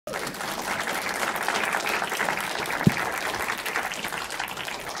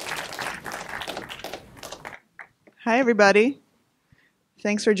Hi, everybody.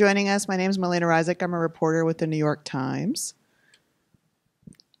 Thanks for joining us. My name is Melina Ryzik. I'm a reporter with the New York Times.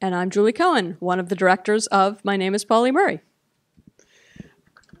 And I'm Julie Cohen, one of the directors of My Name is Pauli Murray.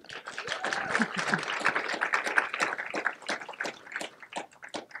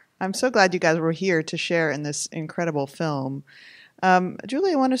 I'm so glad you guys were here to share in this incredible film.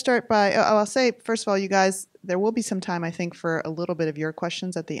 Julie, I want to start by, I'll say, first of all, you guys, there will be some time, I think, for a little bit of your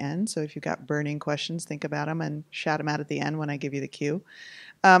questions at the end. So if you've got burning questions, think about them and shout them out at the end when I give you the cue.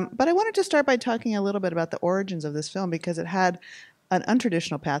 But I wanted to start by talking a little bit about the origins of this film because it had an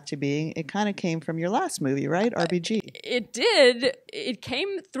untraditional path to being. It kind of came from your last movie, right? RBG. It did. It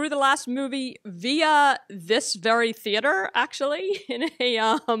came through the last movie via this very theater, actually, in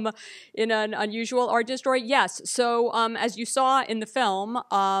an unusual origin story. Yes. So as you saw in the film,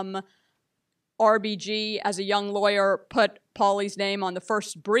 RBG, as a young lawyer, put Pauli's name on the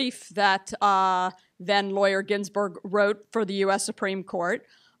first brief that then lawyer Ginsburg wrote for the U.S. Supreme Court.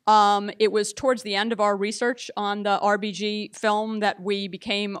 It was towards the end of our research on the RBG film that we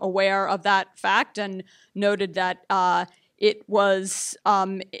became aware of that fact and noted that it was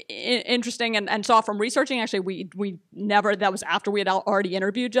interesting and saw from researching. Actually, we never, that was after we had already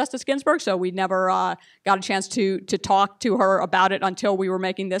interviewed Justice Ginsburg, so we never got a chance to talk to her about it until we were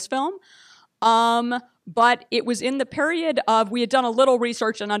making this film. But it was in the period of, we had done a little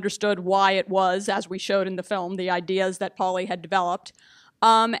research and understood why it was, as we showed in the film, the ideas that Pauli had developed.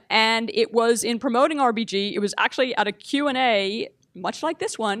 And it was in promoting RBG. It was actually at a Q&A, much like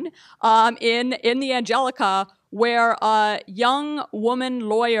this one, in the Angelika, where a young woman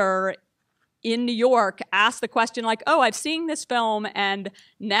lawyer in New York asked the question like, oh, I've seen this film and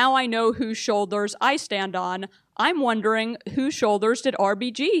now I know whose shoulders I stand on. I'm wondering whose shoulders did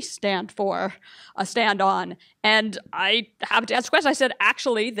RBG stand on? And I happened to ask the question. I said,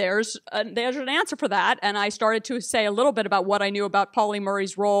 actually, there's an answer for that. And I started to say a little bit about what I knew about Pauli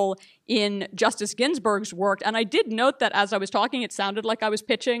Murray's role in Justice Ginsburg's work. And I did note that as I was talking, it sounded like I was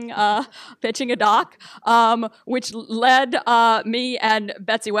pitching a doc, which led me and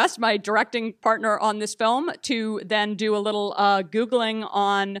Betsy West, my directing partner on this film, to then do a little Googling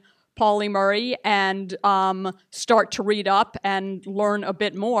on Pauli Murray and start to read up and learn a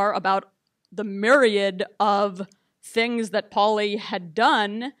bit more about the myriad of things that Pauli had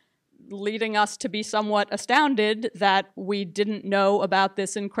done, leading us to be somewhat astounded that we didn't know about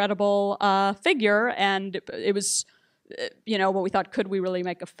this incredible figure. And it was, what we thought, could we really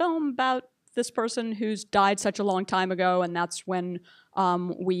make a film about this person who's died such a long time ago? And that's when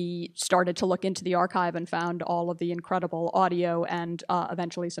we started to look into the archive and found all of the incredible audio and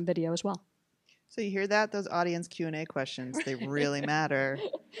eventually some video as well. So you hear that? Those audience Q&A questions, they really matter.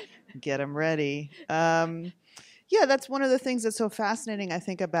 Get them ready. Yeah, that's one of the things that's so fascinating, I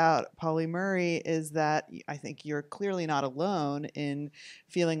think, about Pauli Murray is that I think you're clearly not alone in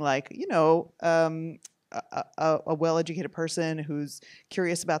feeling like, a well-educated person who's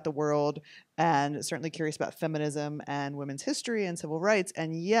curious about the world and certainly curious about feminism and women's history and civil rights,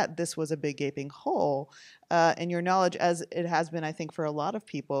 and yet this was a big gaping hole in your knowledge, as it has been, I think, for a lot of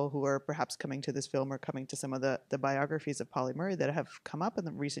people who are perhaps coming to this film or coming to some of the biographies of Pauli Murray that have come up in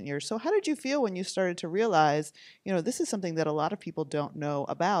the recent years. So how did you feel when you started to realize, this is something that a lot of people don't know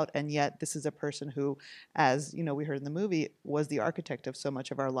about, and yet this is a person who, as we heard in the movie, was the architect of so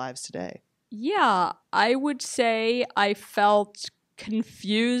much of our lives today? Yeah, I would say I felt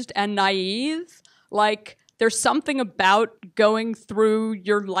confused and naive. Like, there's something about going through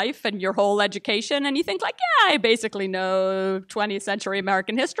your life and your whole education, and you think like, yeah, I basically know 20th century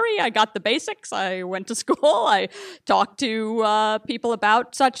American history. I got the basics. I went to school. I talked to people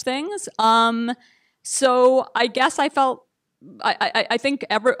about such things. So I guess I felt, I think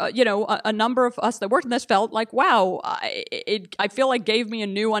a number of us that worked in this felt like, wow, I feel like gave me a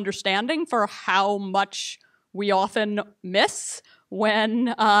new understanding for how much we often miss when,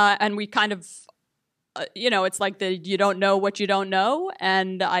 and we kind of, it's like you don't know what you don't know.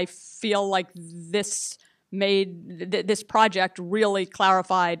 And I feel like this project really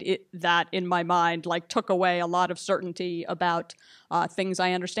clarified that in my mind, like took away a lot of certainty about things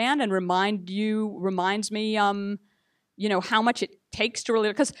I understand and reminds me, how much it takes to really,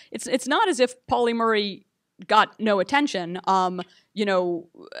 because it's not as if Pauli Murray got no attention.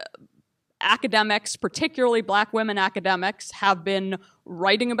 Academics, particularly Black women academics, have been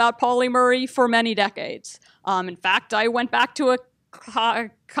writing about Pauli Murray for many decades. In fact, I went back to a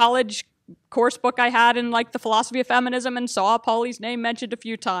college course book I had in like the philosophy of feminism and saw Pauli's name mentioned a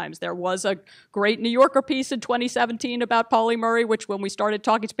few times. There was a great New Yorker piece in 2017 about Pauli Murray, which when we started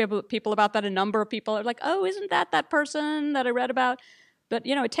talking to people about that, a number of people are like, oh, isn't that person that I read about? but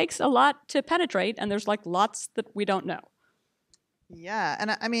it takes a lot to penetrate, and there's like lots that we don't know. Yeah,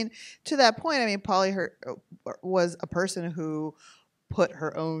 and I mean, to that point, I mean, Pauli was a person who put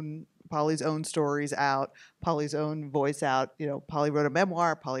Pauli's own stories out, Pauli's own voice out. Pauli wrote a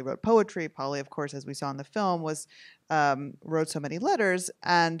memoir, Pauli wrote poetry. Pauli, of course, as we saw in the film, wrote so many letters.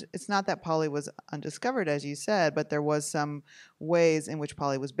 And it's not that Pauli was undiscovered, as you said, but there was some ways in which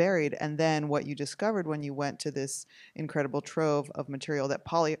Pauli was buried. And then what you discovered when you went to this incredible trove of material that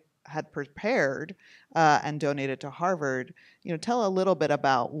Pauli had prepared and donated to Harvard, tell a little bit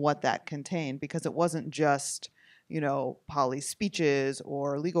about what that contained, because it wasn't just Pauli's speeches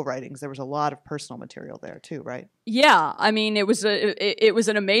or legal writings. There was a lot of personal material there too, right? Yeah, I mean, it was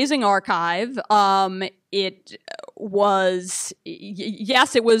an amazing archive. It was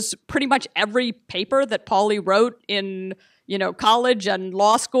pretty much every paper that Pauli wrote in college and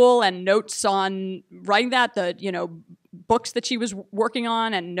law school, and notes on writing that, books that she was working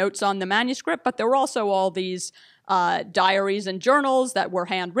on, and notes on the manuscript. But there were also all these diaries and journals that were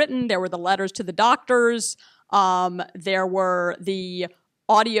handwritten. There were the letters to the doctors. There were the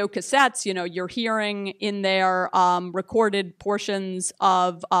audio cassettes, you're hearing in there recorded portions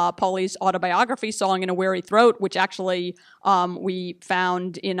of Pauli's autobiography, Song in a Weary Throat, which actually we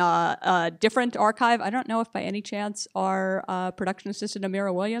found in a different archive. I don't know if by any chance our production assistant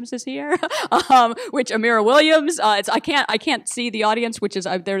Amira Williams is here, which Amira Williams, I can't see the audience, which is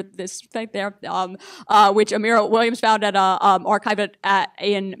there this right there, which Amira Williams found at a archive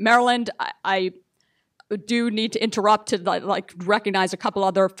in Maryland. I do need to interrupt to recognize a couple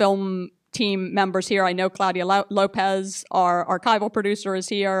other film team members here. I know Claudia Lopez, our archival producer, is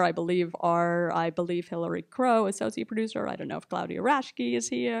here. I believe Hillary Crow, associate producer. I don't know if Claudia Raschke is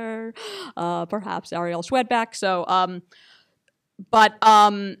here. Perhaps Ariel Schwedbeck. So, but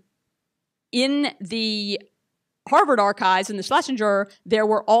in the Harvard archives in the Schlesinger, there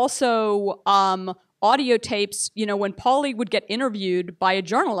were also audio tapes. When Pauli would get interviewed by a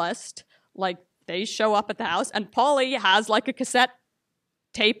journalist, they show up at the house, and Pauli has a cassette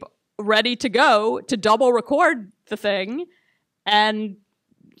tape ready to go to double record the thing and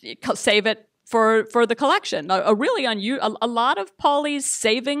save it for the collection. A lot of Pauli's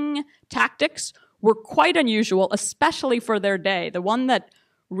saving tactics were quite unusual, especially for their day. The one that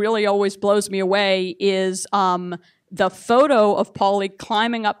really always blows me away is the photo of Pauli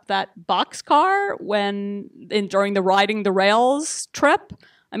climbing up that boxcar during the Riding the Rails trip.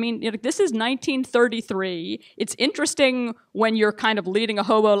 I mean, this is 1933. It's interesting when you're kind of leading a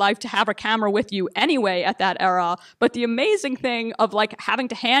hobo life to have a camera with you anyway at that era. But the amazing thing of having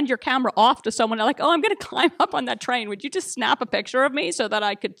to hand your camera off to someone, oh, I'm going to climb up on that train. Would you just snap a picture of me so that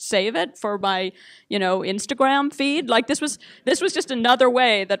I could save it for my, Instagram feed? This was just another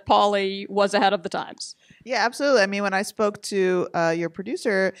way that Pauli was ahead of the times. Yeah, absolutely. I mean, when I spoke to your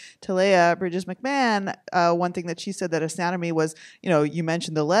producer, Talea Bridges McMahon, one thing that she said that astounded me was, you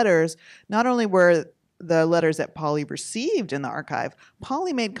mentioned the letters. Not only were the letters that Pauli received in the archive,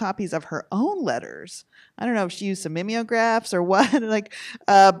 Pauli made copies of her own letters. I don't know if she used some mimeographs or what,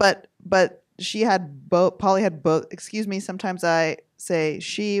 but she had both. Pauli had both. Excuse me. Sometimes I say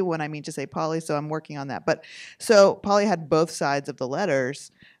she when I mean to say Pauli, so I'm working on that. But so Pauli had both sides of the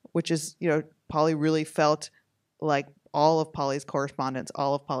letters, which is, Pauli really felt like all of Pauli's correspondence,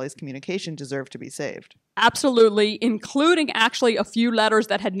 all of Pauli's communication deserved to be saved. Absolutely, including actually a few letters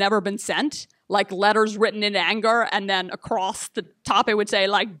that had never been sent, like letters written in anger, and then across the top it would say,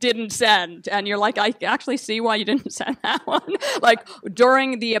 didn't send. And you're like, I actually see why you didn't send that one.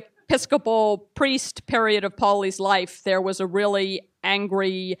 During the Episcopal priest period of Pauli's life, there was a really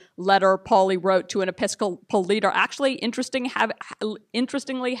angry letter Pauli wrote to an Episcopal leader, actually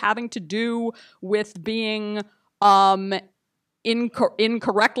interestingly having to do with being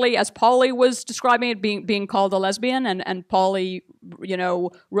incorrectly, as Pauli was describing it, being called a lesbian, and Pauli,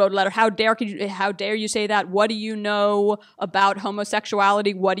 wrote a letter. How dare you say that? What do you know about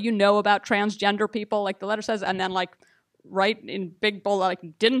homosexuality? What do you know about transgender people? The letter says, and then right in big bold,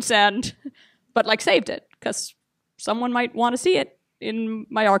 didn't send, but saved it because someone might want to see it in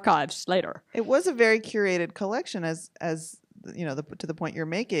my archives later. It was a very curated collection, as to the point you're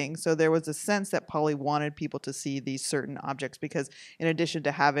making. So there was a sense that Pauli wanted people to see these certain objects, because in addition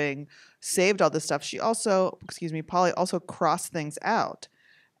to having saved all this stuff, Pauli also crossed things out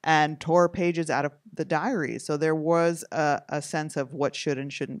and tore pages out of the diary. So there was a sense of what should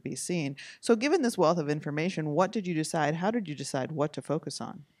and shouldn't be seen. So given this wealth of information, what did you decide? How did you decide what to focus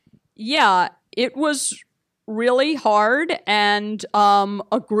on? Yeah, it was really hard and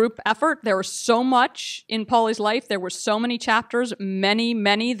a group effort. There was so much in Pauli's life. There were so many chapters,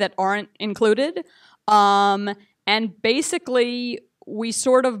 many that aren't included. And basically we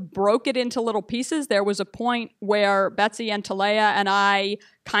sort of broke it into little pieces. There was a point where Betsy and Talea and I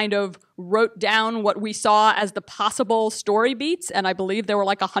kind of wrote down what we saw as the possible story beats, and I believe there were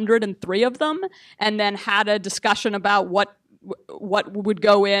like 103 of them, and then had a discussion about what would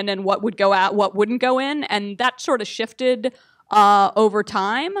go in and what would go out, what wouldn't go in, and that sort of shifted over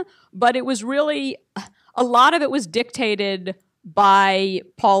time. But it was really, a lot of it was dictated by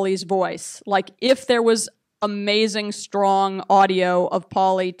Pauli's voice. Like, if there was amazing, strong audio of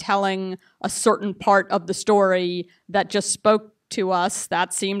Pauli telling a certain part of the story that just spoke to us,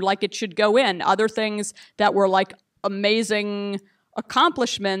 that seemed like it should go in. Other things that were like amazing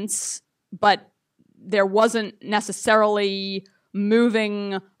accomplishments, but there wasn't necessarily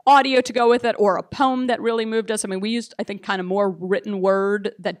moving audio to go with it, or a poem that really moved us. I mean, we used, I think, kind of more written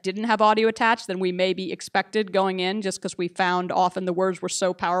word that didn't have audio attached than we maybe expected going in, just because we found often the words were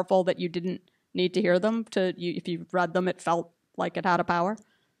so powerful that you didn't need to hear them. If you read them, it felt like it had a power.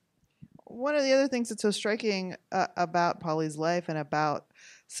 One of the other things that's so striking about Pauli's life and about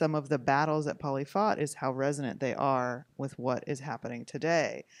some of the battles that Pauli fought is how resonant they are with what is happening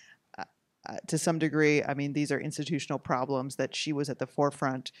today. To some degree, I mean, these are institutional problems that she was at the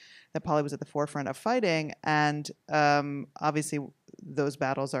forefront, that Pauli was at the forefront of fighting, and obviously those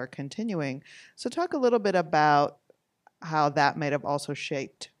battles are continuing. So talk a little bit about how that might have also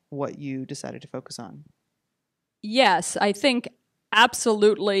shaped what you decided to focus on. Yes, I think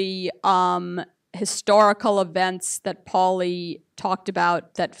absolutely historical events that Pauli talked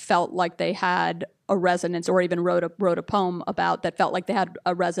about that felt like they had a resonance, or even wrote a poem about that felt like they had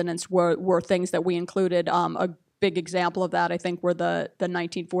a resonance, were things that we included. A big example of that, I think, were the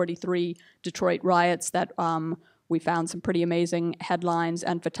 1943 Detroit riots that we found some pretty amazing headlines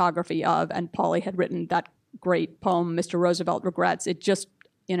and photography of, and Pauli had written that great poem, Mr. Roosevelt Regrets. It just,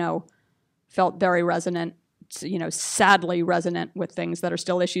 felt very resonant, sadly resonant with things that are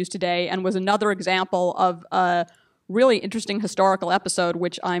still issues today, and was another example of a really interesting historical episode,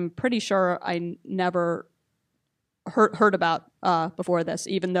 which I'm pretty sure I never heard about before this,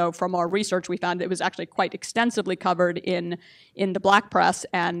 even though from our research we found it was actually quite extensively covered in the black press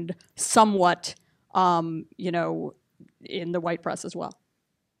and somewhat, in the white press as well.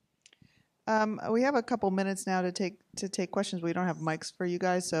 We have a couple minutes now to take questions. We don't have mics for you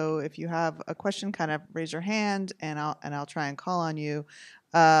guys, so if you have a question, kind of raise your hand, and I'll try and call on you.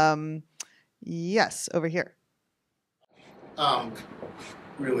 Yes, over here.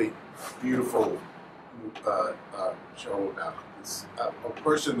 Really beautiful show about this. A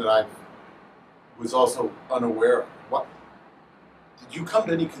person that I was also unaware of. What did you come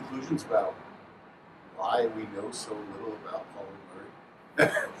to any conclusions about why we know so little about Pauli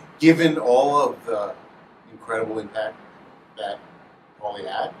Murray, given all of the incredible impact that Pauli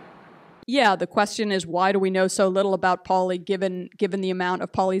had? Yeah, the question is, why do we know so little about Pauli given the amount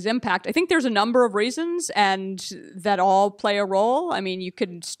of Pauli's impact? I think there's a number of reasons, and that all play a role. I mean, you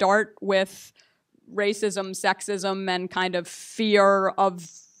could start with racism, sexism, and kind of fear of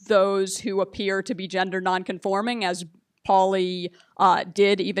those who appear to be gender nonconforming, as Pauli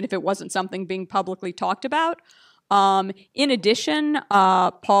did, even if it wasn't something being publicly talked about. In addition,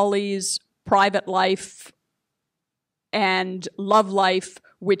 Pauli's private life and love life,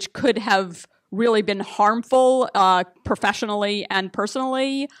 which could have really been harmful professionally and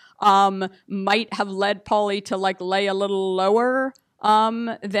personally, might have led Pauli to lay a little lower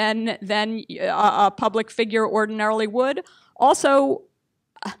than a public figure ordinarily would. Also,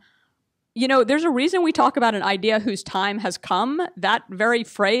 there's a reason we talk about an idea whose time has come. That very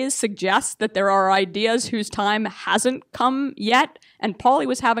phrase suggests that there are ideas whose time hasn't come yet, and Pauli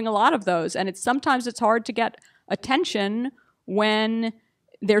was having a lot of those. And sometimes it's hard to get attention when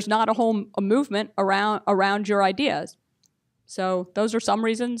there's not a movement around your ideas. So those are some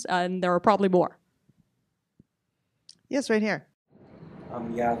reasons, and there are probably more. Yes, right here.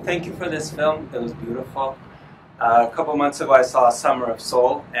 Thank you for this film. It was beautiful. A couple months ago, I saw Summer of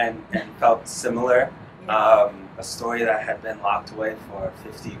Soul and felt similar. A story that had been locked away for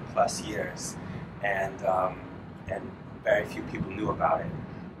 50 plus years, and very few people knew about it.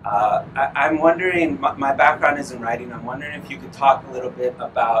 I'm wondering, my background is in writing, I'm wondering if you could talk a little bit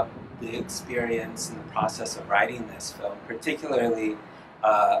about the experience and the process of writing this film, particularly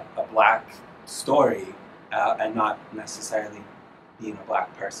a black story, and not necessarily being a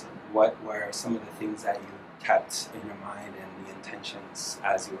black person. What were some of the things that you kept in your mind and the intentions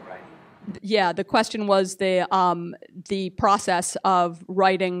as you were writing? Yeah, the question was the process of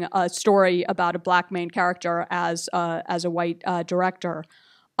writing a story about a black main character as a white director.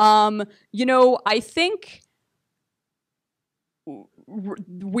 I think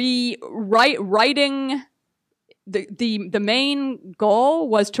writing the main goal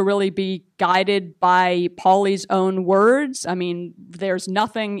was to really be guided by Pauli's own words. I mean, there's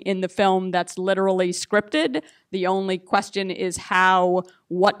nothing in the film that's literally scripted. The only question is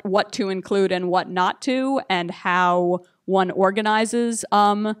what to include and what not to, and how one organizes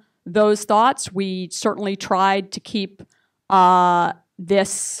those thoughts. We certainly tried to keep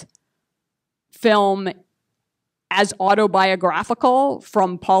this film as autobiographical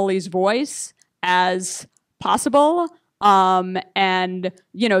from Pauli's voice as possible. And,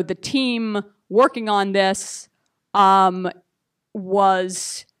 you know, the team working on this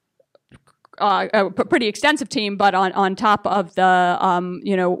was a pretty extensive team, but on top of the,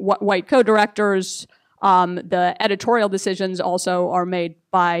 you know, white co-directors, the editorial decisions also are made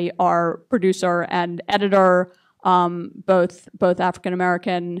by our producer and editor, both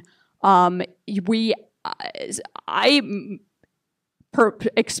African-American. I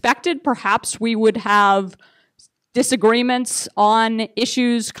expected perhaps we would have disagreements on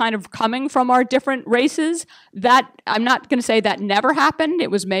issues kind of coming from our different races. That, I'm not going to say that never happened.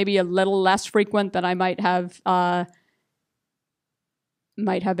 It was maybe a little less frequent than I might have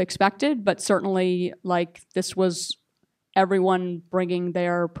expected, but certainly, like, this was everyone bringing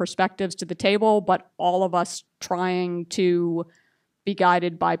their perspectives to the table, but all of us trying to be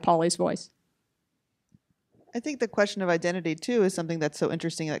guided by Pauli's voice. I think the question of identity, too, is something that's so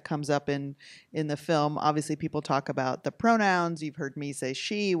interesting that comes up in the film. Obviously, people talk about the pronouns. You've heard me say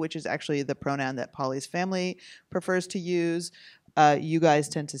she, which is actually the pronoun that Pauli's family prefers to use. You guys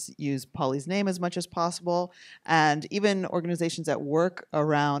tend to use Pauli's name as much as possible. And even organizations that work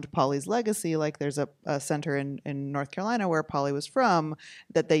around Pauli's legacy, like there's a center in North Carolina where Pauli was from,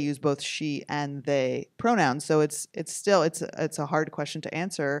 that they use both she and they pronouns. So it's a hard question to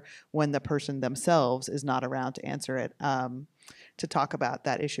answer when the person themselves is not around to answer it, to talk about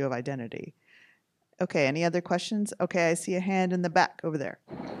that issue of identity. Okay, any other questions? Okay, I see a hand in the back over there.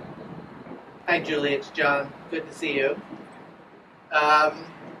 Hi, Julie, it's John. Good to see you.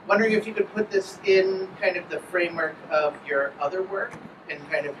 Wondering if you could put this in kind of the framework of your other work and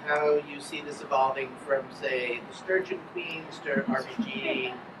kind of how you see this evolving from, say, the Sturgeon Queens to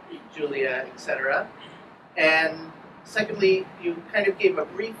RBG, Julia, etc. And secondly, you kind of gave a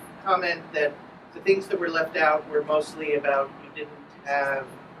brief comment that the things that were left out were mostly about you didn't have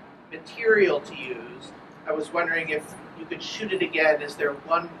material to use. I was wondering if you could shoot it again. Is there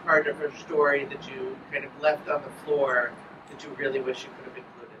one part of her story that you kind of left on the floor that you really wish you could have included?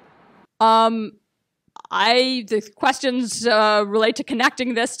 The questions relate to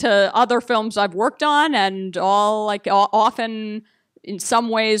connecting this to other films I've worked on, and often in some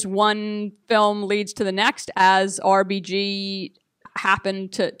ways one film leads to the next, as RBG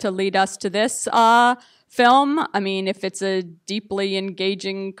happened to lead us to this film. I mean, if it's a deeply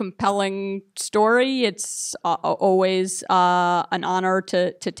engaging, compelling story, it's always an honor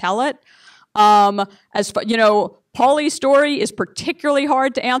to tell it. As far, you know, Pauli's story is particularly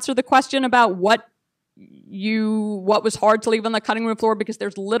hard to answer the question about what was hard to leave on the cutting room floor, because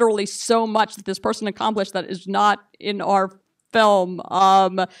there's literally so much that this person accomplished that is not in our film.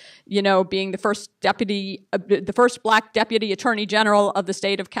 You know, being the first Black deputy attorney general of the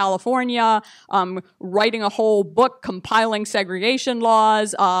state of California, writing a whole book compiling segregation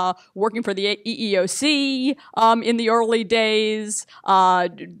laws, working for the EEOC in the early days,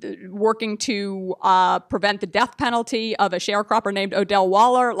 working to prevent the death penalty of a sharecropper named Odell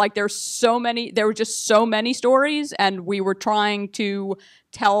Waller. Like, there were just so many stories, and we were trying to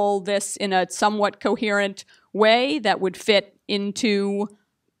tell this in a somewhat coherent way that would fit into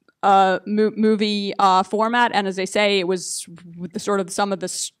a movie format. And as I say, it was some of the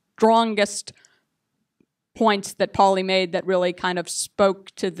strongest points that Pauli made that really kind of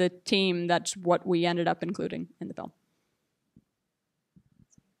spoke to the team. That's what we ended up including in the film.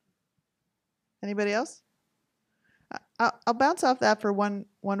 Anybody else? I'll bounce off that for one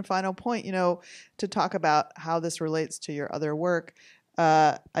final point, you know, to talk about how this relates to your other work.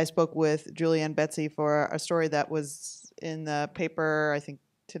 I spoke with Julie and Betsy for a story that was in the paper, I think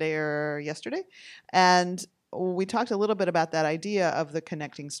today or yesterday. And we talked a little bit about that idea of the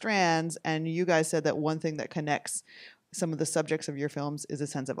connecting strands. And you guys said that one thing that connects some of the subjects of your films is a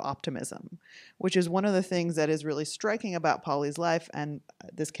sense of optimism, which is one of the things that is really striking about Pauli's life. And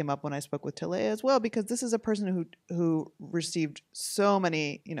this came up when I spoke with Tilea as well, because this is a person who received so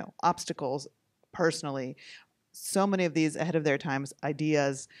many, you know, obstacles personally, so many of these ahead of their times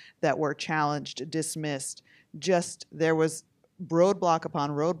ideas that were challenged, dismissed. Just there was roadblock upon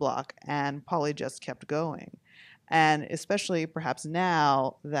roadblock, and Pauli just kept going. And especially perhaps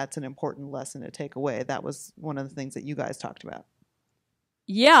now, that's an important lesson to take away. That was one of the things that you guys talked about.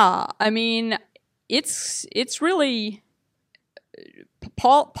 Yeah, I mean, it's really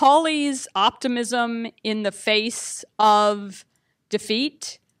Pauli's optimism in the face of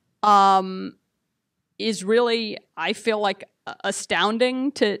defeat is really, I feel like,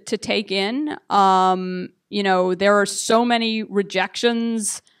 astounding to take in. You know, there are so many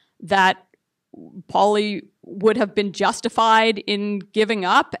rejections that Pauli would have been justified in giving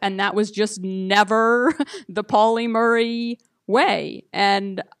up, and that was just never the Pauli Murray way.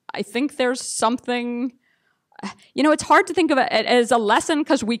 And I think there's something, you know, it's hard to think of it as a lesson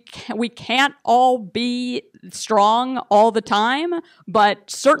because we can't all be strong all the time, but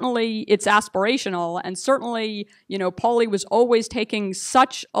certainly it's aspirational. And certainly, you know, Pauli was always taking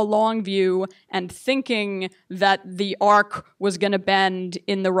such a long view and thinking that the arc was going to bend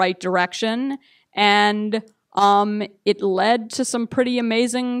in the right direction. And it led to some pretty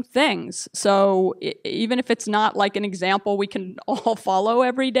amazing things. So even if it's not like an example we can all follow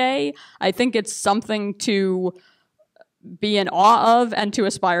every day, I think it's something to be in awe of and to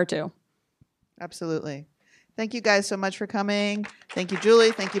aspire to. Absolutely. Thank you guys so much for coming. Thank you,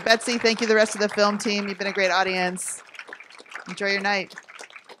 Julie. Thank you, Betsy. Thank you, the rest of the film team. You've been a great audience. Enjoy your night.